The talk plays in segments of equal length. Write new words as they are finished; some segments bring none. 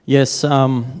Yes,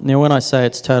 now when I say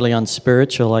it's totally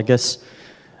unspiritual, I guess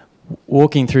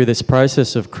walking through this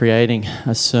process of creating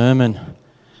a sermon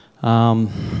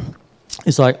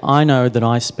is like, I know that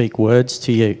I speak words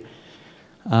to you,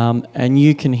 and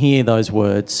you can hear those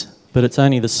words, but it's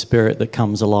only the Spirit that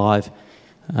comes alive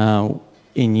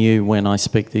in you when I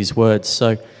speak these words.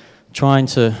 So trying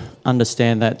to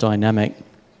understand that dynamic.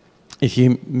 If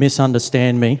you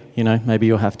misunderstand me, maybe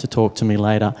you'll have to talk to me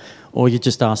later, or you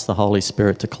just ask the Holy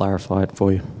Spirit to clarify it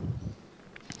for you.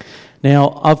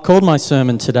 Now, I've called my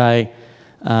sermon today,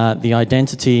 The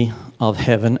Identity of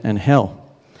Heaven and Hell.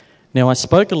 Now, I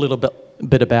spoke a little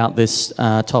bit about this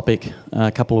topic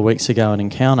a couple of weeks ago in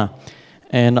Encounter,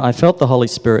 and I felt the Holy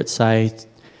Spirit say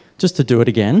just to do it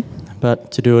again,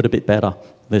 but to do it a bit better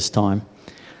this time.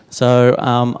 So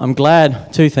I'm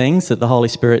glad, two things, that the Holy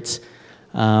Spirit's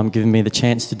given me the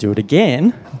chance to do it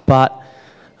again, but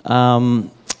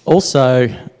also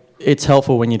it's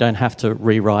helpful when you don't have to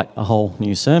rewrite a whole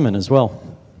new sermon as well.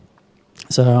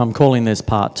 So I'm calling this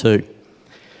part 2.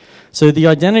 So the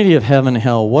identity of heaven and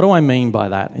hell, what do I mean by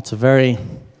that?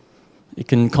 It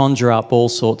can conjure up all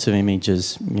sorts of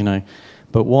images,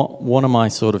 but what am I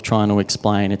sort of trying to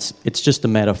explain? It's just a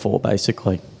metaphor,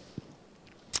 basically.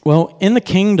 Well, in the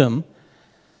kingdom,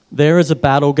 there is a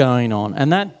battle going on,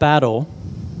 and that battle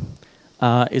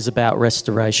is about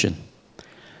restoration.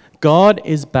 God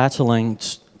is battling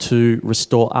to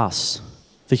restore us,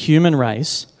 the human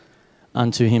race,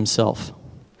 unto himself.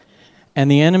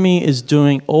 And the enemy is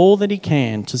doing all that he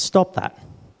can to stop that.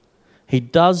 He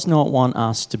does not want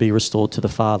us to be restored to the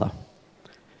Father.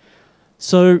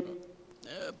 So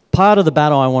part of the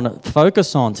battle I want to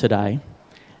focus on today,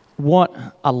 what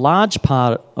a large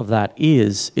part of that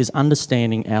is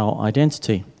understanding our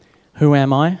identity. Who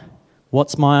am I?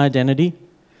 What's my identity?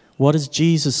 What does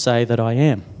Jesus say that I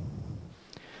am?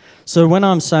 So when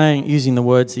I'm using the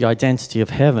words, the identity of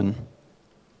heaven,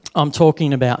 I'm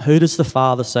talking about who does the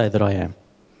Father say that I am?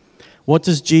 What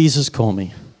does Jesus call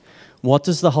me? What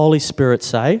does the Holy Spirit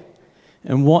say?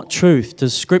 And what truth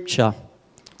does Scripture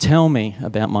tell me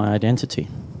about my identity?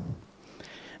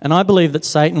 And I believe that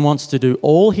Satan wants to do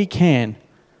all he can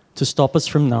to stop us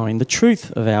from knowing the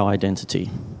truth of our identity.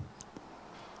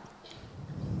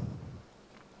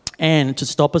 And to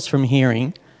stop us from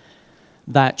hearing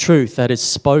that truth that is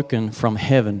spoken from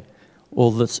heaven,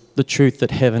 or the truth that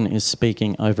heaven is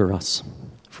speaking over us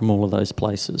from all of those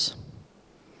places.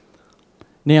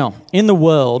 Now, in the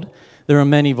world, there are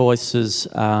many voices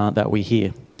that we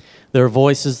hear. There are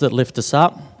voices that lift us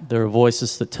up. There are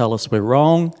voices that tell us we're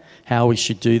wrong, how we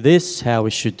should do this, how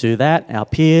we should do that. Our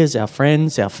peers, our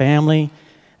friends, our family,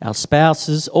 our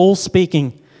spouses, all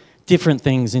speaking different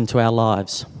things into our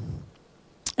lives.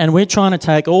 And we're trying to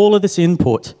take all of this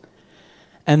input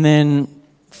and then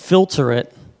filter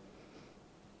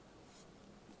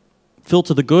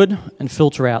the good and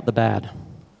filter out the bad,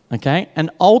 okay?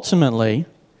 And ultimately,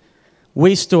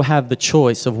 we still have the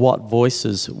choice of what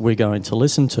voices we're going to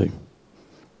listen to.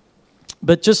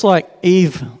 But just like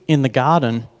Eve in the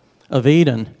Garden of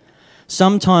Eden,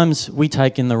 sometimes we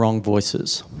take in the wrong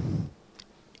voices.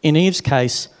 In Eve's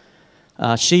case,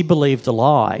 she believed a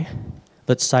lie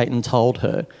that Satan told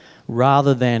her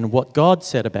rather than what God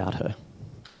said about her.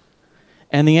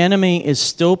 And the enemy is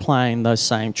still playing those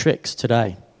same tricks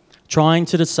today, trying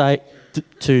to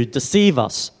deceive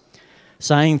us,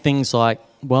 saying things like,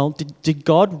 well, did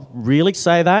God really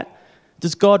say that?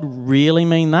 Does God really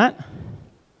mean that?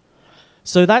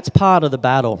 So that's part of the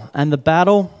battle, and the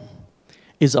battle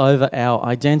is over our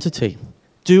identity.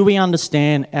 Do we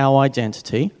understand our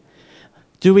identity?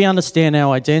 Do we understand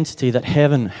our identity that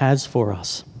heaven has for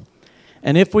us?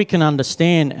 And if we can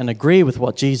understand and agree with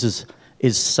what Jesus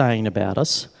is saying about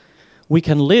us, we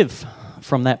can live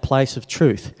from that place of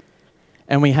truth,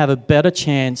 and we have a better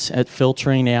chance at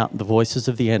filtering out the voices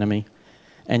of the enemy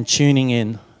and tuning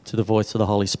in to the voice of the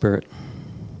Holy Spirit.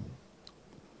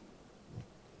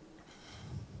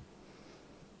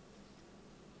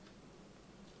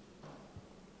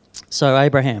 So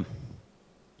Abraham.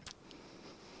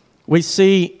 We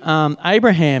see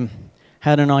Abraham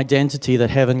had an identity that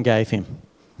heaven gave him.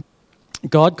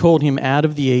 God called him out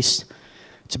of the east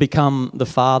to become the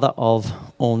father of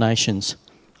all nations.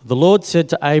 The Lord said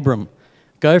to Abram,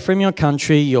 "Go from your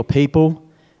country, your people,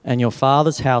 and your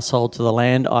father's household to the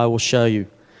land I will show you.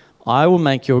 I will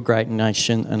make you a great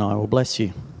nation, and I will bless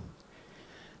you."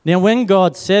 Now, when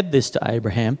God said this to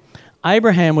Abraham,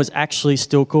 Abraham was actually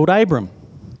still called Abram,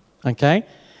 okay?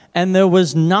 And there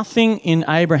was nothing in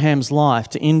Abraham's life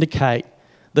to indicate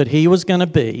that he was going to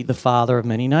be the father of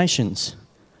many nations,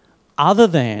 other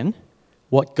than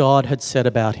what God had said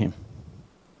about him.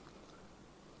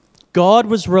 God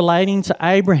was relating to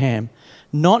Abraham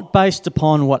not based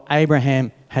upon what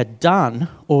Abraham had done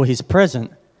or his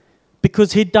present,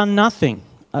 because he'd done nothing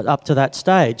up to that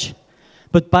stage,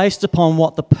 but based upon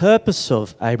what the purpose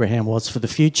of Abraham was for the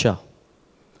future.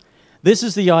 This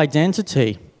is the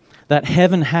identity that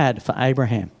heaven had for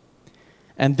Abraham.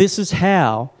 And this is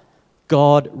how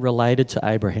God related to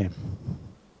Abraham.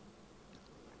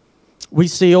 We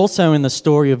see also in the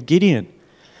story of Gideon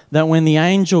that when the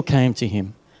angel came to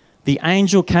him, the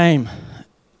angel came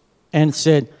and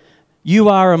said, "You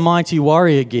are a mighty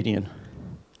warrior, Gideon."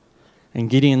 And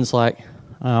Gideon's like,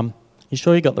 "You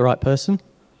sure you got the right person?"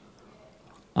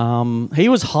 He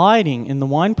was hiding in the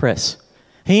winepress.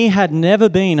 He had never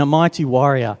been a mighty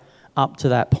warrior up to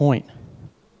that point.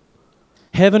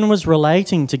 Heaven was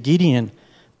relating to Gideon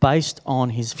based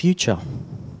on his future.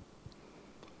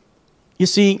 You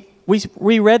see,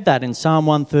 we read that in Psalm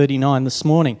 139 this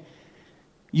morning.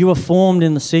 You are formed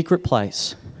in the secret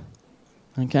place.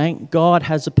 Okay? God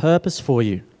has a purpose for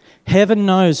you. Heaven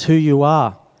knows who you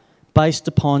are based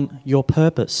upon your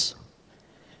purpose.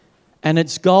 And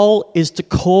its goal is to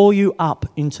call you up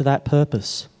into that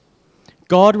purpose.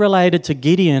 God related to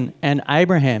Gideon and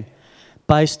Abraham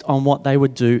based on what they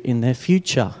would do in their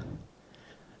future,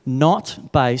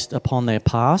 not based upon their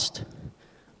past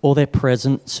or their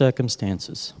present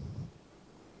circumstances.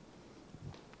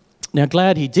 Now,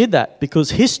 glad he did that,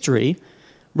 because history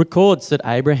records that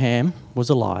Abraham was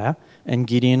a liar and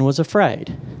Gideon was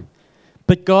afraid.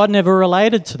 But God never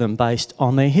related to them based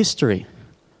on their history.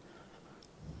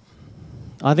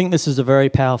 I think this is a very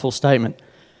powerful statement.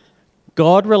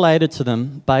 God related to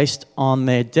them based on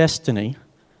their destiny,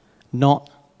 not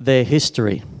their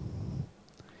history.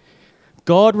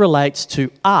 God relates to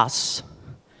us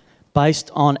based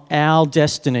on our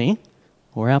destiny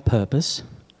or our purpose,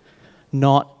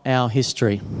 not our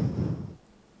history.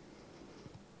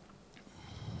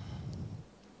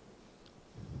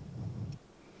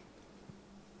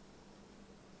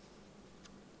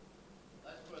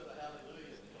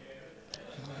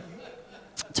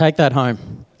 Take that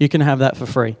home. You can have that for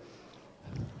free.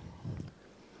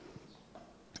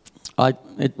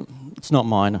 It's not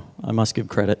mine. I must give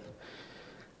credit.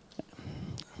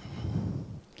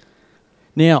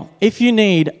 Now, if you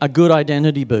need a good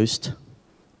identity boost,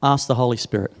 ask the Holy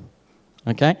Spirit.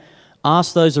 Okay?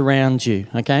 Ask those around you.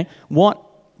 Okay? What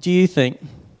do you think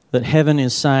that heaven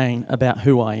is saying about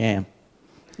who I am?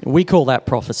 We call that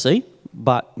prophecy,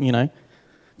 but,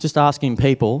 just asking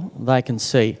people, they can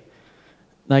see.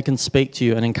 They can speak to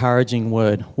you an encouraging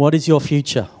word. What is your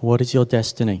future? What is your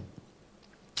destiny?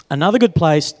 Another good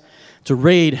place to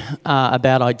read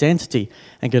about identity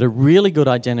and get a really good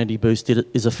identity boost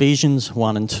is Ephesians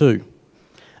 1 and 2.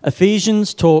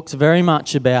 Ephesians talks very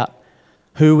much about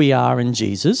who we are in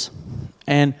Jesus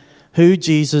and who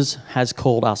Jesus has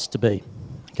called us to be.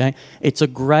 Okay? It's a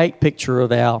great picture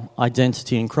of our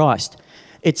identity in Christ.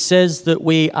 It says that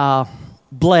we are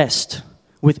blessed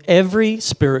with every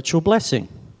spiritual blessing.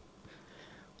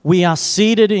 We are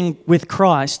seated with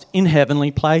Christ in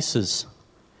heavenly places,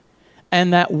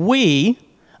 and that we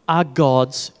are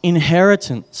God's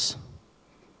inheritance.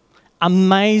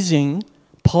 Amazing,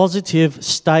 positive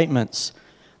statements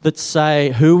that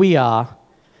say who we are,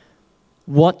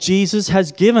 what Jesus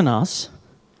has given us,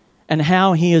 and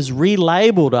how he has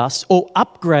relabeled us or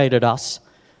upgraded us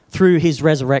through his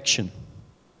resurrection.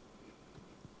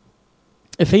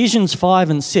 Ephesians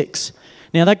 5 and 6.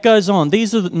 Now that goes on.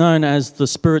 These are known as the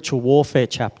spiritual warfare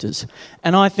chapters.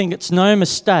 And I think it's no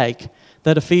mistake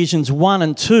that Ephesians 1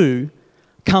 and 2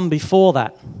 come before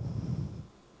that.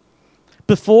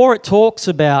 Before it talks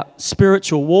about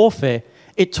spiritual warfare,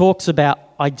 it talks about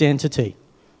identity.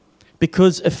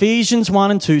 Because Ephesians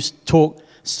 1 and 2 talk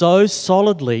so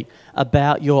solidly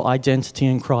about your identity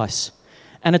in Christ.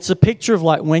 And it's a picture of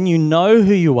like when you know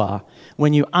who you are,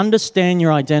 when you understand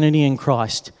your identity in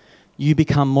Christ, you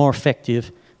become more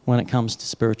effective when it comes to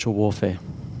spiritual warfare.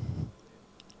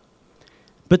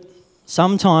 But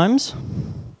sometimes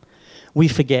we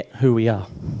forget who we are.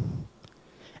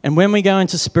 And when we go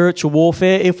into spiritual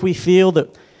warfare, if we feel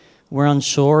that we're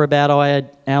unsure about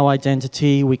our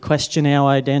identity, we question our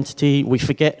identity, we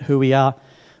forget who we are,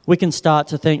 we can start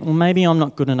to think, well, maybe I'm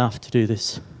not good enough to do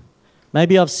this.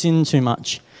 Maybe I've sinned too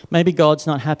much. Maybe God's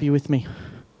not happy with me.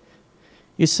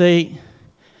 You see,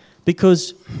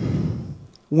 because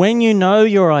when you know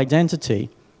your identity,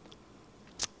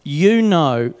 you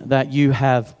know that you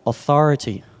have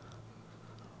authority.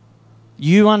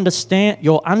 You understand,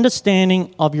 your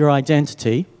understanding of your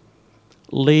identity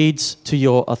leads to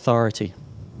your authority.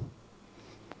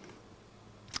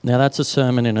 Now that's a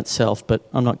sermon in itself, but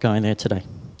I'm not going there today.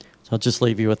 So I'll just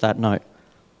leave you with that note.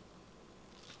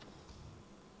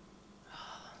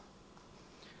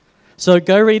 So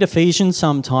go read Ephesians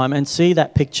sometime and see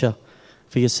that picture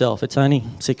for yourself. It's only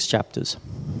 6 chapters.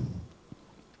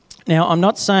 Now, I'm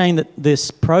not saying that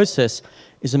this process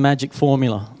is a magic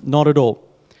formula. Not at all.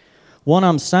 What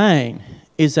I'm saying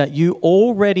is that you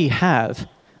already have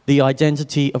the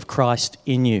identity of Christ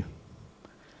in you.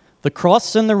 The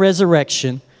cross and the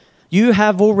resurrection, you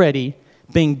have already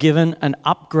been given an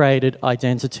upgraded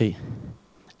identity.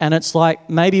 And it's like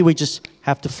maybe we just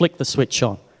have to flick the switch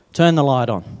on, turn the light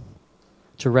on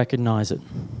to recognize it.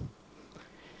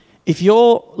 If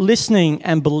you're listening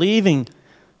and believing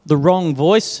the wrong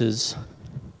voices,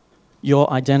 your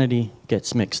identity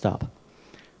gets mixed up.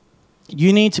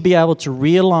 You need to be able to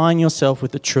realign yourself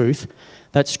with the truth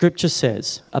that Scripture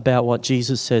says about what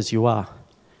Jesus says you are.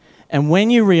 And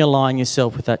when you realign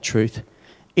yourself with that truth,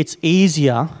 it's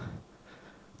easier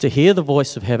to hear the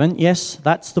voice of heaven. Yes,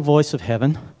 that's the voice of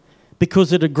heaven,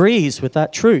 because it agrees with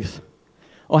that truth.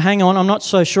 Or hang on, I'm not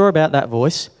so sure about that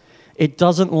voice. It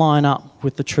doesn't line up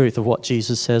with the truth of what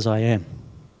Jesus says I am.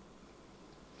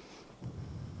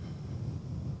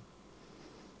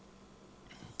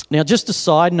 Now, just a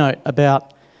side note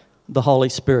about the Holy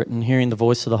Spirit and hearing the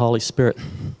voice of the Holy Spirit.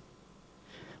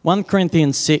 1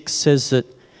 Corinthians 6 says that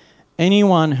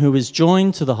anyone who is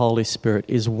joined to the Holy Spirit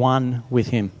is one with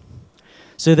him.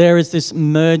 So there is this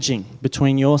merging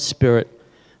between your spirit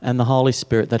and the Holy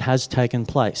Spirit that has taken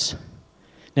place.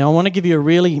 Now, I want to give you a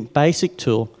really basic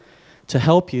tool to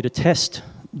help you to test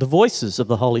the voices of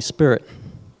the Holy Spirit.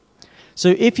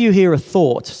 So if you hear a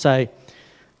thought, say,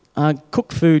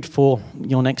 cook food for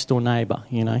your next door neighbour,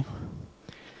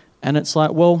 and it's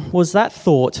like, well, was that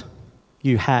thought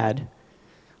you had,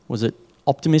 was it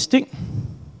optimistic?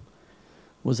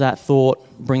 Was that thought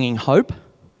bringing hope?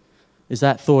 Is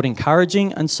that thought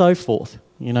encouraging? And so forth,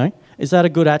 Is that a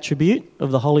good attribute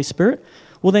of the Holy Spirit?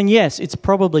 Well, then yes, it's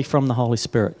probably from the Holy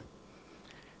Spirit.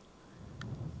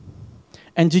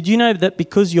 And did you know that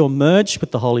because you're merged with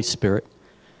the Holy Spirit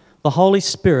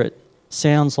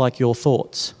sounds like your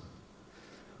thoughts?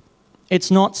 It's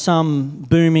not some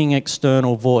booming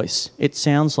external voice. It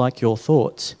sounds like your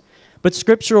thoughts. But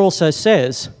Scripture also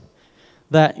says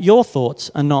that your thoughts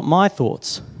are not my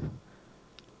thoughts.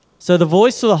 So the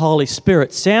voice of the Holy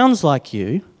Spirit sounds like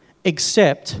you,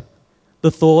 except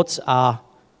the thoughts are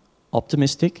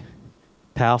optimistic,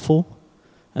 powerful,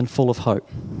 and full of hope.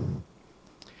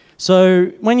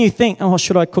 So when you think,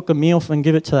 should I cook a meal and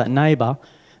give it to that neighbour,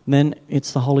 then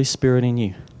it's the Holy Spirit in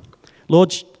you.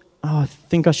 Lord, I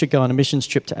think I should go on a missions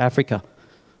trip to Africa.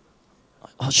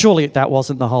 Surely that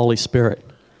wasn't the Holy Spirit.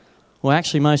 Well,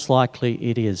 actually, most likely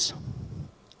it is.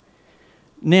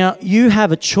 Now, you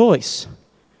have a choice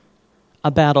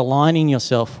about aligning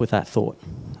yourself with that thought.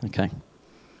 Okay.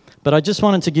 But I just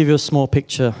wanted to give you a small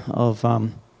picture of,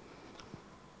 and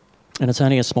it's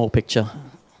only a small picture,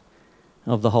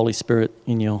 of the Holy Spirit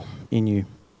in you.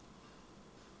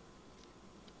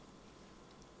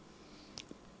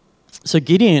 So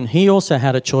Gideon, he also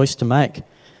had a choice to make.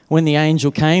 When the angel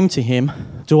came to him,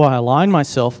 do I align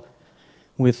myself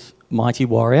with mighty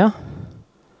warrior,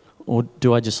 or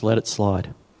do I just let it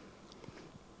slide?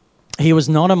 He was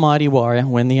not a mighty warrior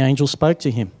when the angel spoke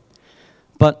to him,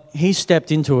 but he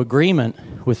stepped into agreement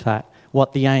with that,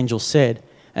 what the angel said,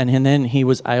 and then he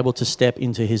was able to step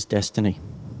into his destiny.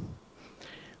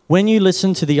 When you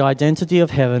listen to the identity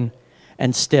of heaven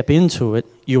and step into it,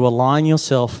 you align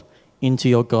yourself into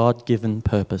your God-given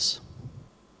purpose.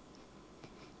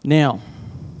 Now,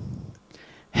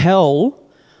 hell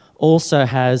also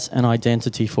has an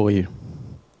identity for you.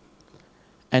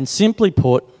 And simply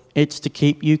put, it's to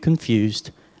keep you confused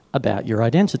about your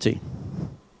identity.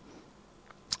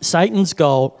 Satan's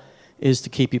goal is to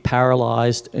keep you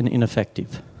paralyzed and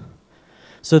ineffective.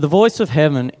 So the voice of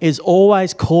heaven is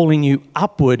always calling you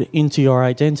upward into your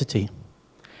identity.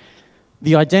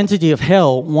 The identity of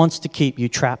hell wants to keep you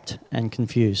trapped and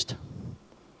confused.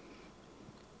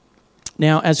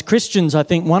 Now, as Christians, I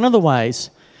think one of the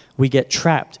ways we get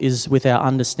trapped is with our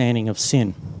understanding of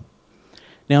sin.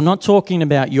 Now, I'm not talking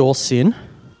about your sin.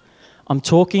 I'm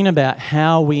talking about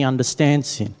how we understand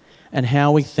sin and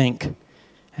how we think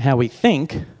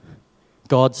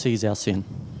God sees our sin.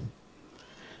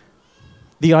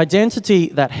 The identity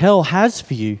that hell has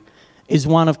for you is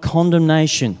one of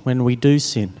condemnation when we do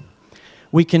sin.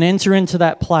 We can enter into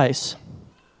that place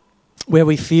where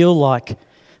we feel like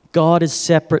God is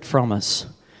separate from us,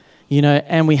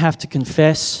 and we have to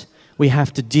confess, we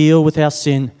have to deal with our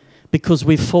sin because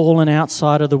we've fallen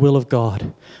outside of the will of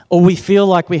God. Or we feel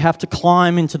like we have to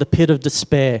climb into the pit of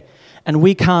despair and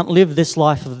we can't live this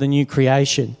life of the new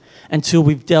creation until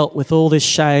we've dealt with all this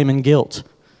shame and guilt.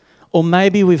 Or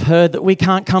maybe we've heard that we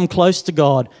can't come close to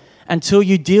God until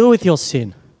you deal with your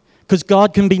sin. Because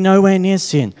God can be nowhere near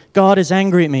sin. God is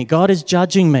angry at me. God is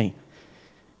judging me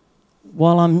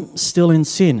while I'm still in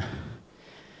sin.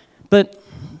 But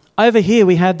over here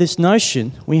we have this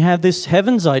notion, we have this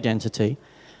heaven's identity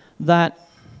that,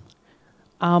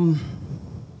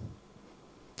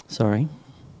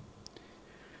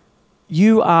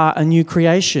 you are a new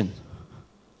creation,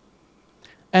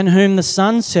 and whom the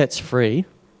Son sets free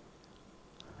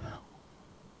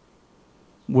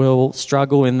will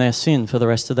struggle in their sin for the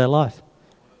rest of their life.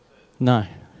 No,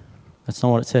 that's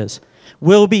not what it says.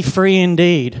 Will be free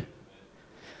indeed.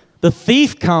 The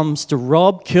thief comes to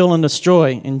rob, kill, and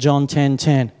destroy in John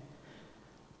 10:10.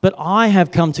 But I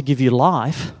have come to give you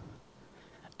life,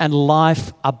 and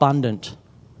life abundant.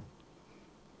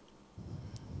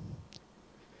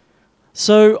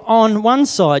 So on one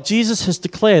side, Jesus has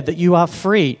declared that you are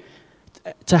free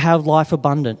to have life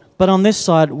abundant. But on this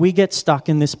side, we get stuck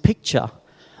in this picture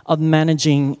of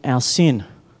managing our sin.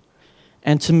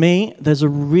 And to me, there's a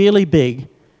really big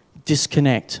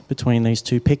disconnect between these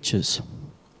two pictures.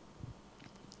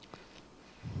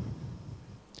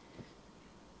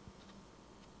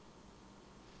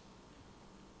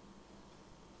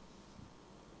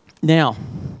 Now,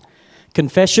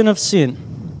 confession of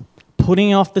sin,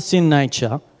 putting off the sin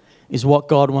nature, is what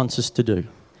God wants us to do.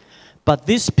 But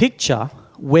this picture,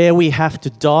 where we have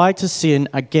to die to sin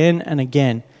again and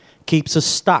again, keeps us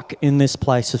stuck in this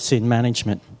place of sin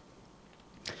management.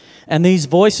 And these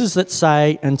voices that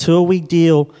say, until we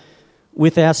deal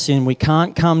with our sin, we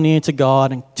can't come near to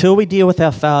God, until we deal with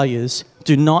our failures,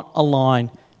 do not align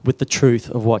with the truth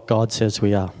of what God says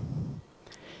we are.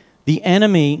 The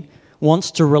enemy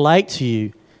wants to relate to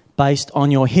you based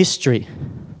on your history,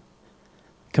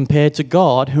 compared to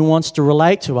God, who wants to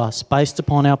relate to us based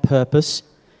upon our purpose,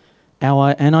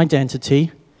 our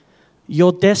identity,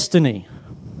 your destiny.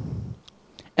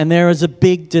 And there is a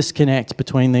big disconnect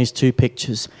between these two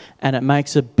pictures, and it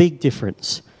makes a big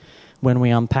difference when we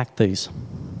unpack these.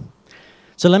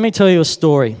 So let me tell you a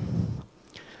story.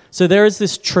 So there is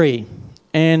this tree,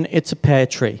 and it's a pear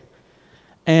tree,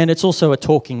 and it's also a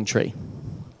talking tree.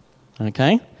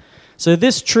 Okay? So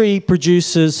this tree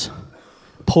produces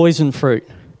poison fruit.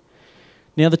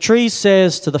 Now the tree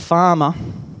says to the farmer,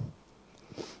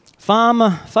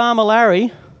 Farmer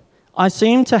Larry, I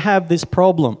seem to have this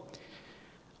problem.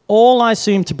 All I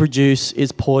seem to produce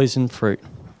is poison fruit.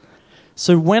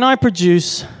 So when I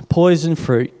produce poison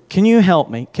fruit, can you help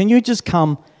me? Can you just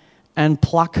come and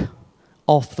pluck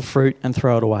off the fruit and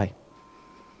throw it away?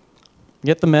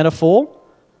 Get the metaphor?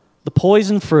 The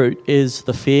poison fruit is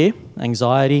the fear,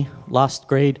 anxiety, lust,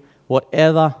 greed,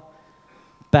 whatever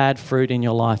bad fruit in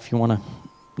your life you want to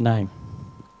name.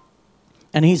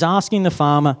 And he's asking the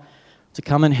farmer to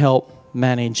come and help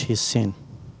manage his sin.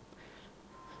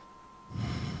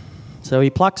 So he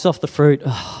plucks off the fruit,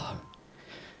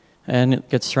 and it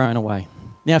gets thrown away.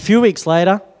 Now, a few weeks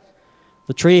later,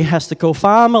 the tree has to call,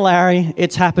 Farmer Larry,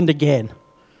 it's happened again.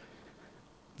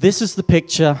 This is the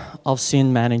picture of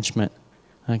sin management,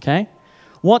 okay?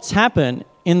 What's happened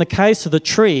in the case of the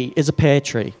tree is a pear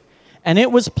tree, and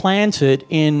it was planted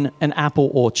in an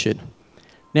apple orchard.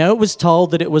 Now, it was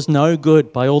told that it was no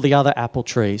good by all the other apple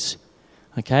trees,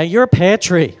 okay? You're a pear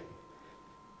tree.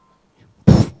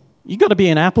 You've got to be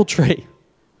an apple tree.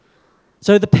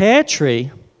 So the pear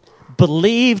tree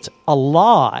believed a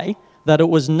lie that it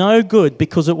was no good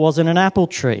because it wasn't an apple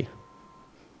tree.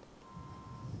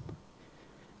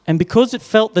 And because it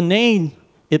felt the need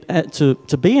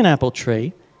to be an apple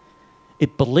tree,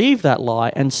 it believed that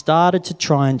lie and started to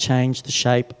try and change the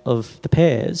shape of the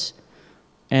pears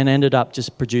and ended up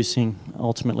just producing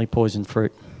ultimately poison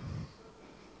fruit.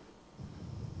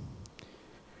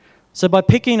 So by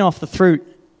picking off the fruit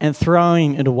and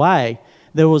throwing it away,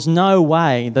 there was no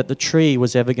way that the tree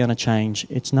was ever going to change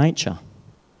its nature.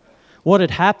 What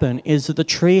had happened is that the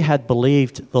tree had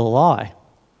believed the lie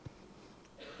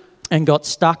and got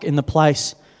stuck in the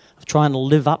place of trying to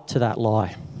live up to that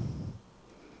lie.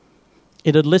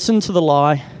 It had listened to the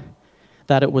lie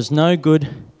that it was no good,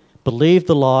 believed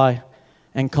the lie,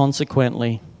 and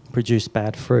consequently produced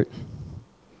bad fruit.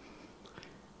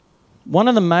 One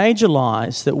of the major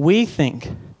lies that we think,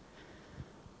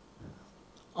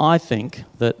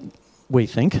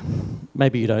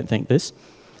 maybe you don't think this,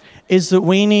 is that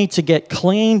we need to get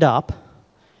cleaned up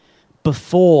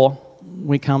before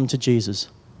we come to Jesus.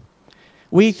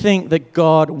 We think that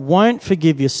God won't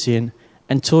forgive your sin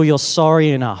until you're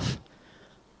sorry enough.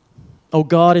 Or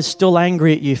God is still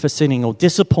angry at you for sinning, or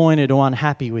disappointed or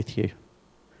unhappy with you.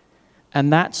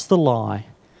 And that's the lie.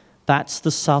 That's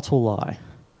the subtle lie.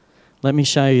 Let me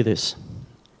show you this.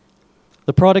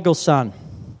 The prodigal son.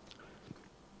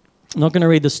 I'm not going to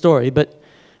read the story, but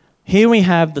here we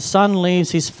have the son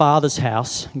leaves his father's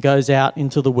house, goes out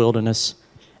into the wilderness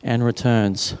and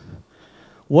returns.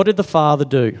 What did the father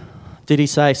do? Did he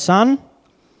say, "Son,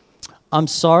 I'm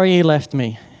sorry you left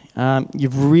me.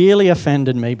 You've really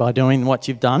offended me by doing what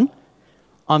you've done.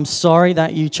 I'm sorry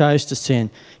that you chose to sin.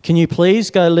 Can you please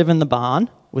go live in the barn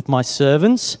with my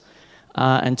servants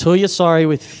until you're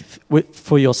sorry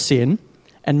for your sin,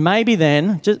 and maybe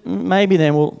then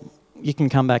you can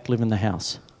come back live in the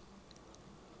house."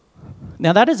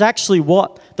 Now that is actually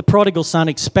what the prodigal son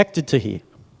expected to hear.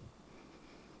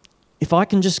 If I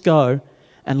can just go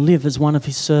and live as one of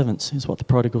his servants, is what the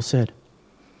prodigal said.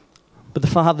 But the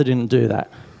father didn't do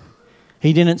that.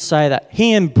 He didn't say that.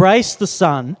 He embraced the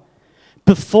son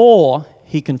before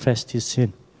he confessed his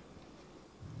sin.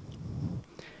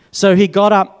 So he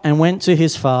got up and went to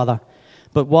his father.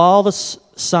 But while the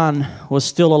son was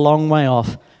still a long way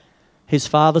off, his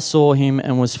father saw him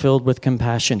and was filled with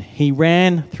compassion. He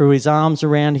ran, threw his arms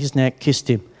around his neck, kissed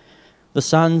him. The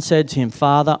son said to him,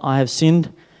 "Father, I have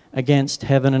sinned against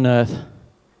heaven and earth."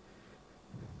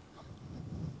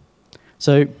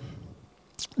 So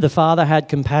the father had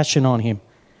compassion on him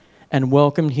and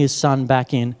welcomed his son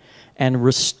back in and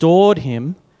restored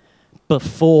him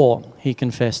before he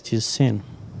confessed his sin.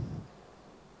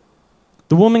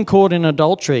 The woman caught in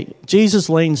adultery, Jesus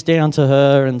leans down to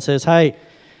her and says, "Hey,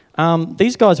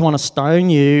 these guys want to stone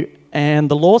you, and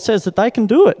the law says that they can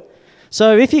do it.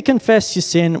 So if you confess your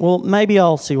sin, well, maybe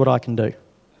I'll see what I can do."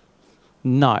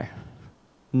 No.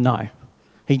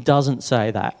 He doesn't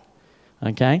say that.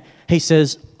 Okay? He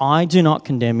says, "I do not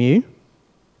condemn you."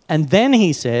 And then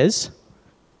he says,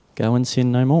 "Go and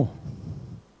sin no more."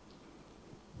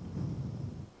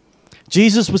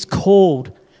 Jesus was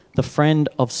called the friend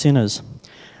of sinners.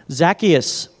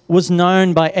 Zacchaeus was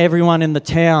known by everyone in the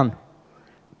town,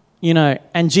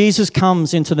 and Jesus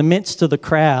comes into the midst of the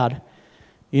crowd,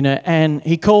 and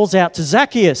he calls out to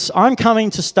Zacchaeus, "I'm coming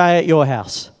to stay at your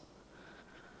house."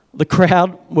 The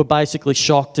crowd were basically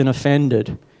shocked and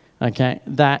offended,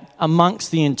 that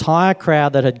amongst the entire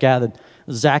crowd that had gathered,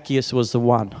 Zacchaeus was the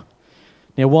one.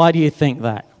 Now, why do you think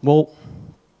that? Well,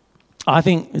 I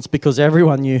think it's because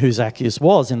everyone knew who Zacchaeus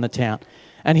was in the town.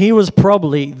 And he was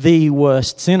probably the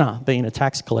worst sinner, being a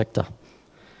tax collector.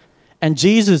 And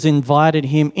Jesus invited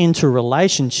him into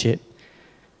relationship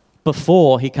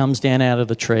before he comes down out of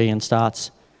the tree and starts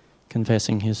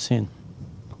confessing his sin.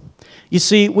 You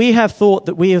see, we have thought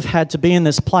that we have had to be in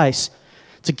this place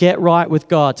to get right with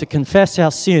God, to confess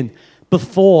our sin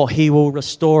before he will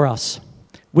restore us.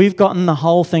 We've gotten the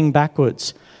whole thing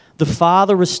backwards. The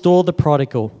father restored the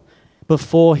prodigal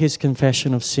before his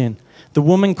confession of sin. The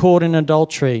woman caught in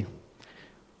adultery,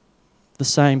 the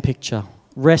same picture.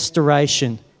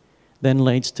 Restoration then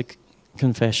leads to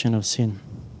confession of sin.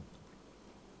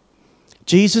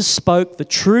 Jesus spoke the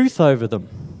truth over them,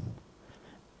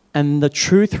 and the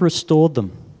truth restored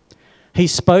them. He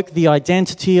spoke the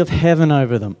identity of heaven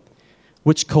over them,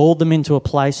 which called them into a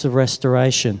place of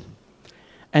restoration.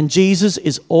 And Jesus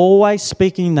is always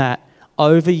speaking that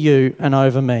over you and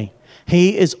over me.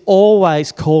 He is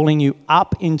always calling you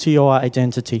up into your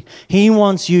identity. He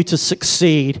wants you to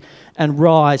succeed and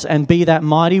rise and be that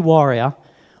mighty warrior,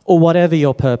 or whatever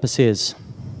your purpose is.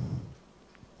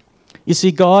 You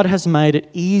see, God has made it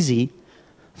easy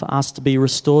for us to be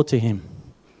restored to him.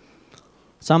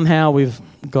 Somehow we've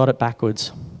got it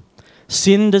backwards.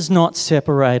 Sin does not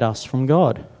separate us from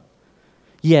God.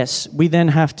 Yes, we then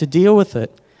have to deal with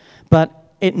it, but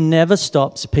it never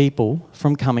stops people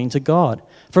from coming to God.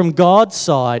 From God's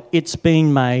side, it's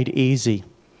been made easy,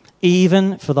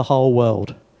 even for the whole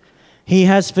world. He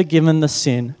has forgiven the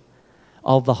sin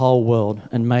of the whole world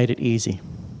and made it easy.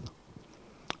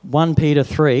 1 Peter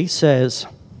 3 says,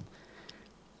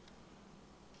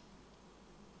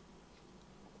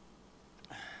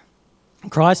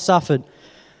 "Christ suffered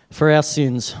for our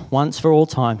sins once for all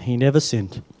time. He never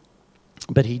sinned,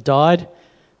 but he died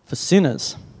for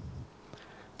sinners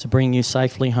to bring you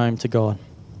safely home to God."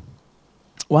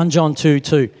 1 John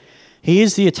 2:2, "He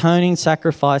is the atoning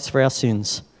sacrifice for our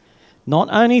sins, not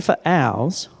only for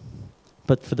ours,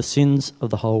 but for the sins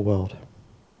of the whole world."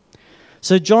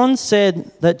 So John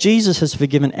said that Jesus has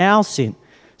forgiven our sin.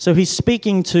 So he's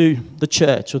speaking to the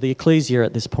church or the ecclesia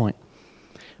at this point.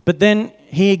 But then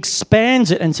he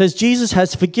expands it and says Jesus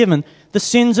has forgiven the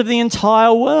sins of the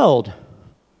entire world.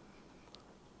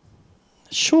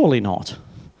 Surely not.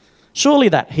 Surely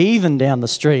that heathen down the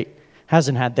street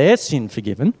hasn't had their sin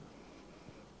forgiven.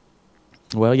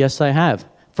 Well, yes, they have.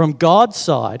 From God's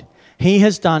side, he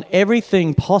has done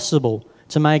everything possible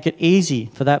to make it easy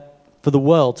for the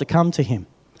world to come to him.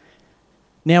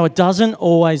 Now, it doesn't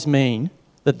always mean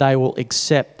that they will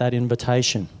accept that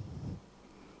invitation.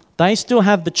 They still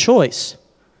have the choice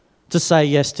to say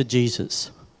yes to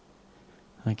Jesus.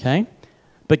 Okay?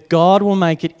 But God will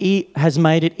has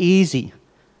made it easy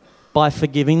by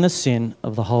forgiving the sin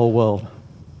of the whole world.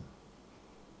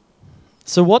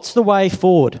 So what's the way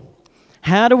forward?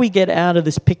 How do we get out of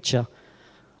this picture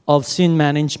of sin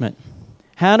management?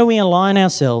 How do we align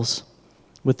ourselves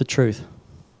with the truth?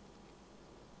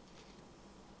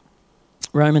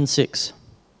 Romans 6.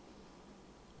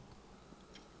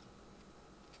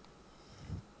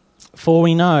 For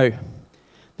we know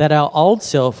that our old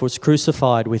self was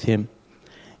crucified with him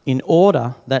in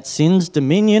order that sin's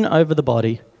dominion over the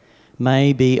body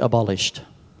may be abolished,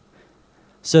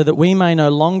 so that we may no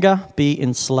longer be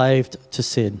enslaved to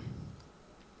sin.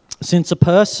 Since a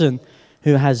person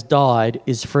who has died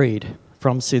is freed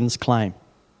from sin's claim.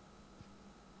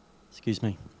 Excuse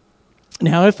me.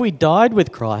 Now, if we died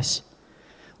with Christ,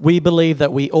 we believe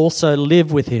that we also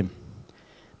live with him,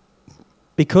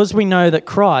 because we know that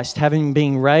Christ, having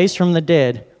been raised from the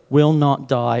dead, will not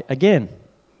die again.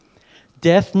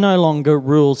 Death no longer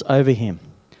rules over him.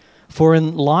 For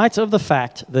in light of the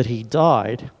fact that he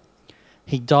died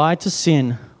to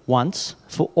sin once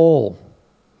for all.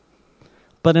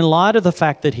 But in light of the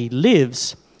fact that he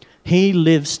lives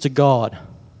to God.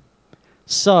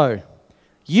 So,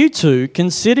 you too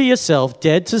consider yourself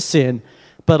dead to sin,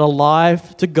 but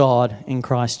alive to God in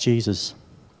Christ Jesus.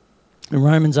 In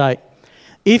Romans 8,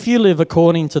 if you live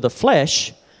according to the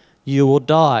flesh, you will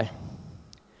die.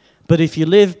 But if you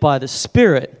live by the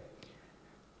Spirit,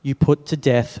 you put to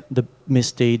death the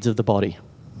misdeeds of the body.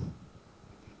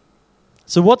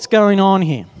 So what's going on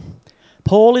here?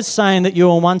 Paul is saying that you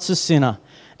were once a sinner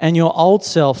and your old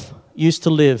self used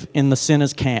to live in the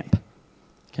sinner's camp.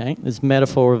 Okay, this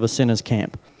metaphor of a sinner's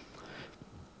camp.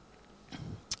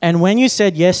 And when you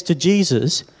said yes to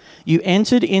Jesus, you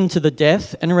entered into the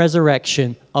death and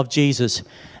resurrection of Jesus.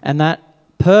 And that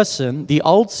person, the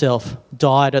old self,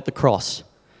 died at the cross.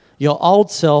 Your old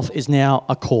self is now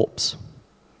a corpse.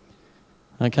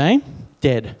 Okay?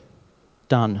 Dead.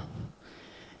 Done.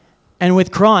 And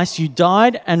with Christ, you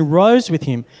died and rose with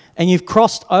him, and you've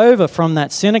crossed over from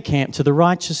that sinner camp to the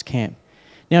righteous camp.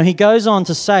 Now, he goes on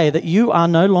to say that you are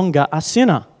no longer a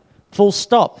sinner. Full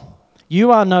stop.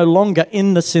 You are no longer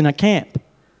in the sinner camp.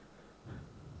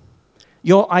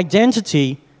 Your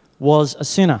identity was a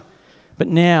sinner. But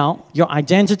now your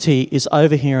identity is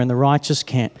over here in the righteous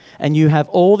camp, and you have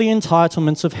all the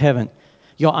entitlements of heaven.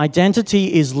 Your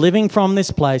identity is living from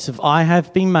this place of I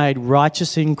have been made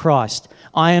righteous in Christ.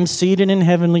 I am seated in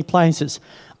heavenly places.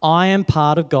 I am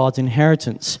part of God's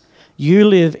inheritance. You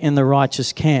live in the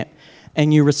righteous camp,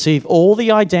 and you receive all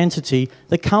the identity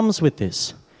that comes with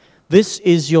this. This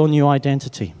is your new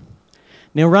identity.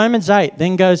 Now Romans 8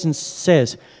 then goes and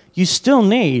says, you still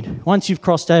need, once you've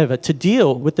crossed over, to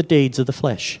deal with the deeds of the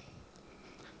flesh.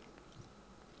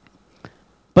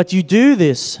 But you do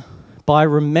this by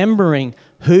remembering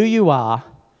who you are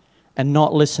and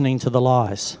not listening to the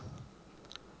lies.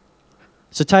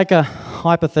 So take a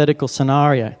hypothetical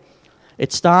scenario.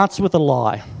 It starts with a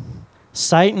lie.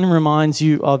 Satan reminds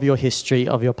you of your history,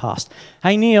 of your past.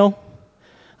 Hey, Neil,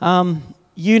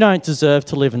 you don't deserve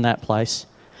to live in that place.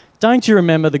 Don't you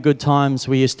remember the good times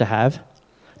we used to have?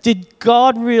 Did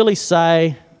God really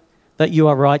say that you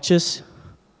are righteous?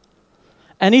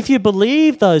 And if you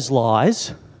believe those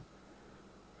lies,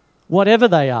 whatever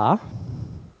they are,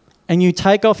 and you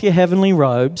take off your heavenly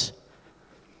robes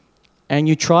and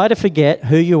you try to forget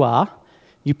who you are,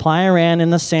 you play around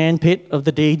in the sandpit of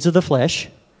the deeds of the flesh,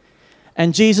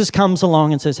 and Jesus comes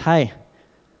along and says, hey,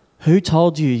 who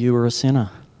told you you were a sinner?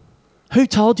 Who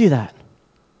told you that?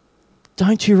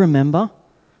 Don't you remember?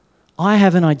 I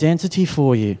have an identity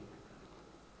for you.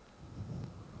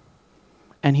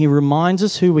 And he reminds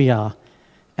us who we are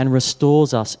and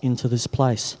restores us into this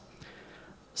place.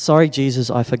 Sorry,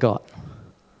 Jesus, I forgot.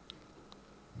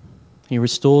 He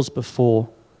restores before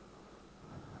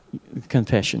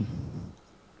confession.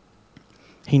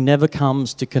 He never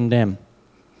comes to condemn.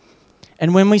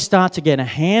 And when we start to get a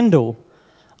handle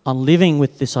on living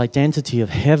with this identity of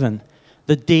heaven,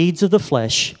 the deeds of the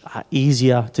flesh are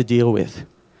easier to deal with.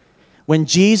 When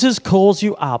Jesus calls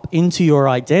you up into your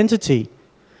identity,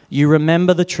 you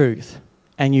remember the truth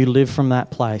and you live from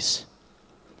that place.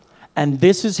 And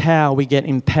this is how we get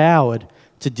empowered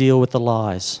to deal with the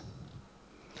lies.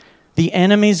 The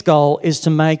enemy's goal is to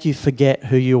make you forget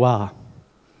who you are.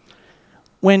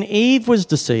 When Eve was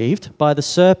deceived by the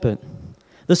serpent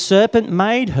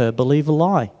made her believe a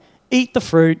lie. Eat the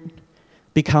fruit,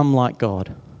 become like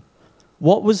God.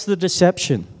 What was the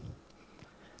deception?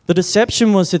 The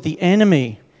deception was that the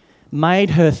enemy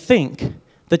made her think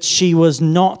that she was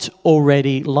not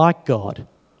already like God.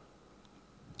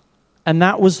 And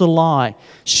that was the lie.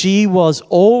 She was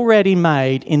already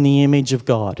made in the image of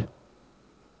God.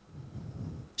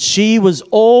 She was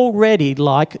already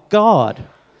like God.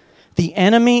 The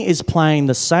enemy is playing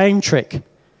the same trick.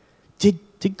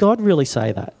 Did God really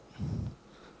say that?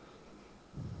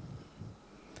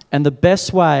 And the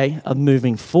best way of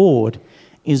moving forward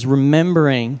is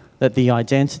remembering that the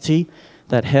identity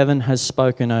that heaven has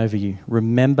spoken over you.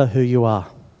 Remember who you are.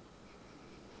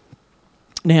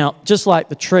 Now, just like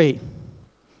the tree,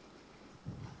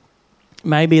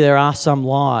 maybe there are some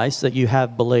lies that you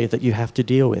have believed that you have to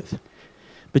deal with.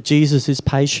 But Jesus is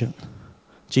patient.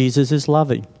 Jesus is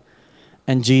loving.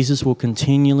 And Jesus will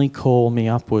continually call me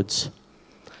upwards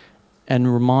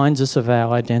and reminds us of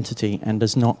our identity and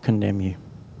does not condemn you.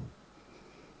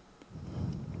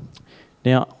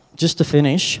 Now, just to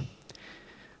finish,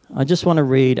 I just want to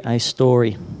read a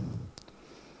story.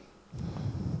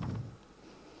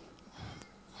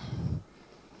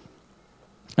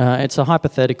 It's a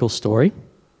hypothetical story.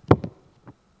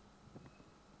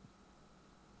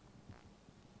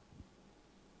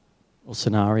 Or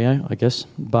scenario, I guess.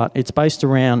 But it's based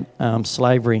around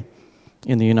slavery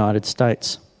in the United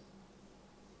States.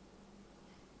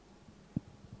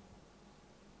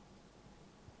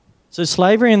 So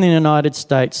slavery in the United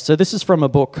States. So this is from a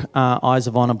book, Eyes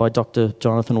of Honor by Dr.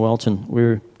 Jonathan Welton.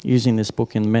 We're using this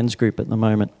book in the men's group at the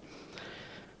moment.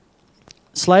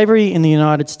 Slavery in the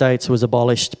United States was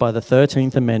abolished by the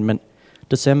 13th Amendment,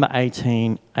 December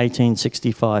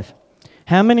 1865.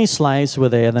 How many slaves were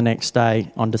there the next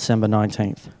day on December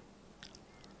 19th?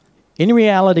 In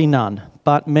reality, none,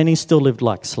 but many still lived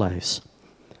like slaves.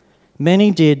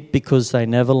 Many did because they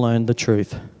never learned the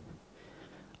truth.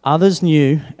 Others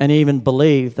knew and even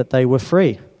believed that they were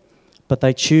free, but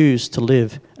they chose to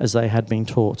live as they had been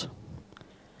taught.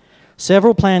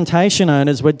 Several plantation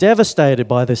owners were devastated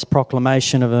by this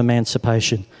proclamation of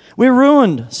emancipation. We're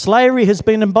ruined. Slavery has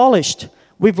been abolished.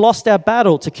 We've lost our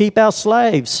battle to keep our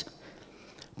slaves.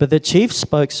 But the chief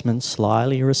spokesman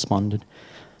slyly responded,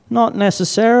 not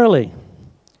necessarily.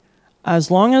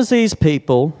 As long as these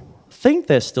people think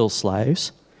they're still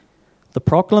slaves, the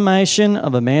proclamation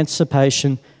of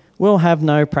emancipation will have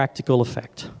no practical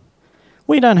effect.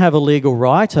 We don't have a legal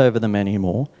right over them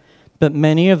anymore, but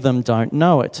many of them don't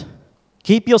know it.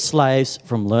 Keep your slaves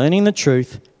from learning the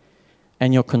truth,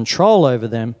 and your control over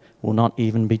them will not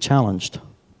even be challenged.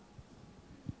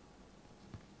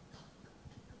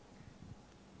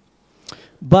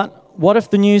 But what if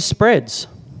the news spreads?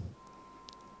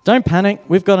 Don't panic,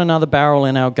 we've got another barrel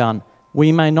in our gun.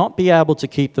 We may not be able to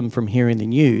keep them from hearing the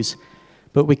news,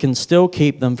 but we can still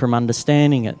keep them from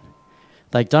understanding it.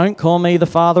 They don't call me the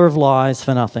father of lies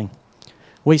for nothing.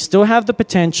 We still have the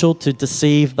potential to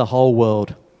deceive the whole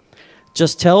world.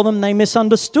 Just tell them they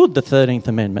misunderstood the 13th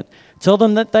Amendment. Tell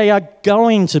them that they are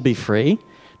going to be free,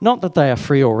 not that they are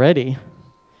free already.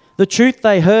 The truth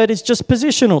they heard is just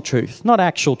positional truth, not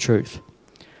actual truth.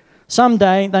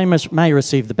 Someday they may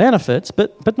receive the benefits,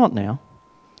 but not now.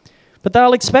 But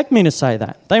they'll expect me to say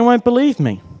that. They won't believe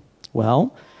me.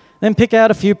 Well, then pick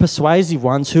out a few persuasive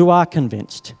ones who are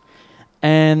convinced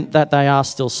and that they are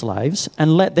still slaves,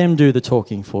 and let them do the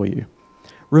talking for you.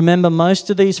 Remember,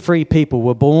 most of these free people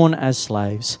were born as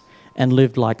slaves and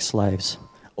lived like slaves.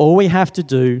 All we have to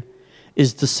do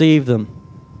is deceive them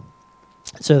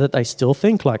so that they still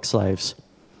think like slaves.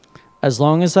 As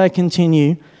long as they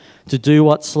continue to do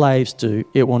what slaves do,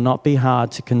 it will not be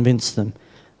hard to convince them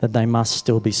that they must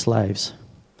still be slaves.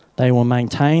 They will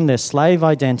maintain their slave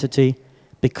identity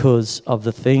because of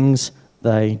the things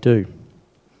they do.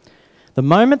 The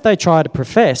moment they try to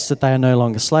profess that they are no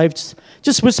longer slaves,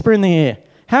 just whisper in the ear,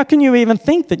 how can you even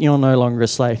think that you're no longer a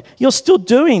slave? You're still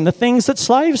doing the things that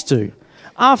slaves do.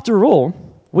 After all,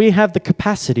 we have the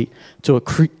capacity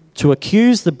to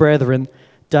accuse the brethren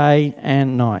day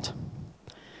and night.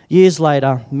 Years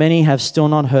later, many have still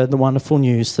not heard the wonderful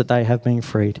news that they have been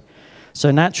freed.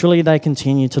 So naturally, they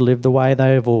continue to live the way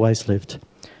they have always lived.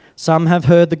 Some have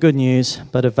heard the good news,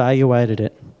 but evaluated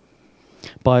it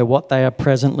by what they are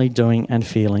presently doing and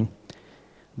feeling.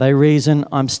 They reason,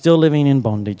 I'm still living in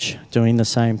bondage, doing the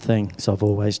same things I've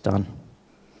always done.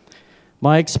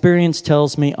 My experience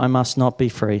tells me I must not be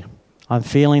free. I'm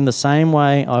feeling the same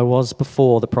way I was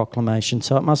before the proclamation,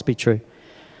 so it must be true.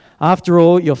 After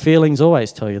all, your feelings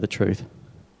always tell you the truth.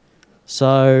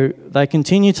 So they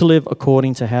continue to live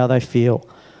according to how they feel,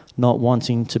 not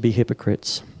wanting to be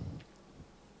hypocrites.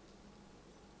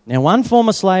 Now, one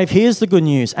former slave hears the good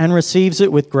news and receives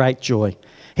it with great joy.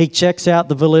 He checks out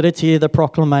the validity of the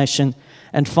proclamation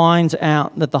and finds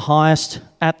out that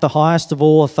at the highest of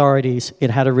all authorities,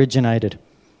 it had originated.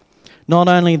 Not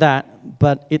only that,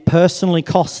 but it personally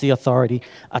cost the authority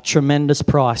a tremendous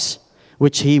price,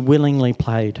 which he willingly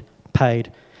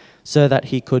paid so that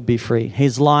he could be free.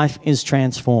 His life is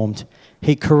transformed.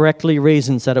 He correctly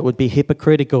reasons that it would be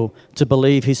hypocritical to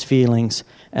believe his feelings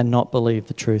and not believe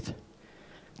the truth.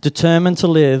 Determined to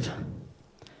live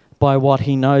by what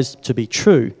he knows to be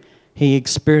true,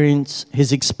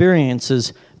 his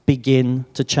experiences begin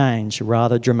to change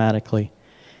rather dramatically.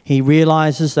 He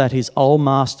realizes that his old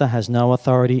master has no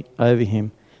authority over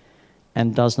him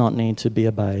and does not need to be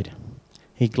obeyed.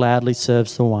 He gladly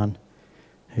serves the one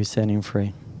who set him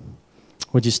free.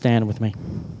 Would you stand with me?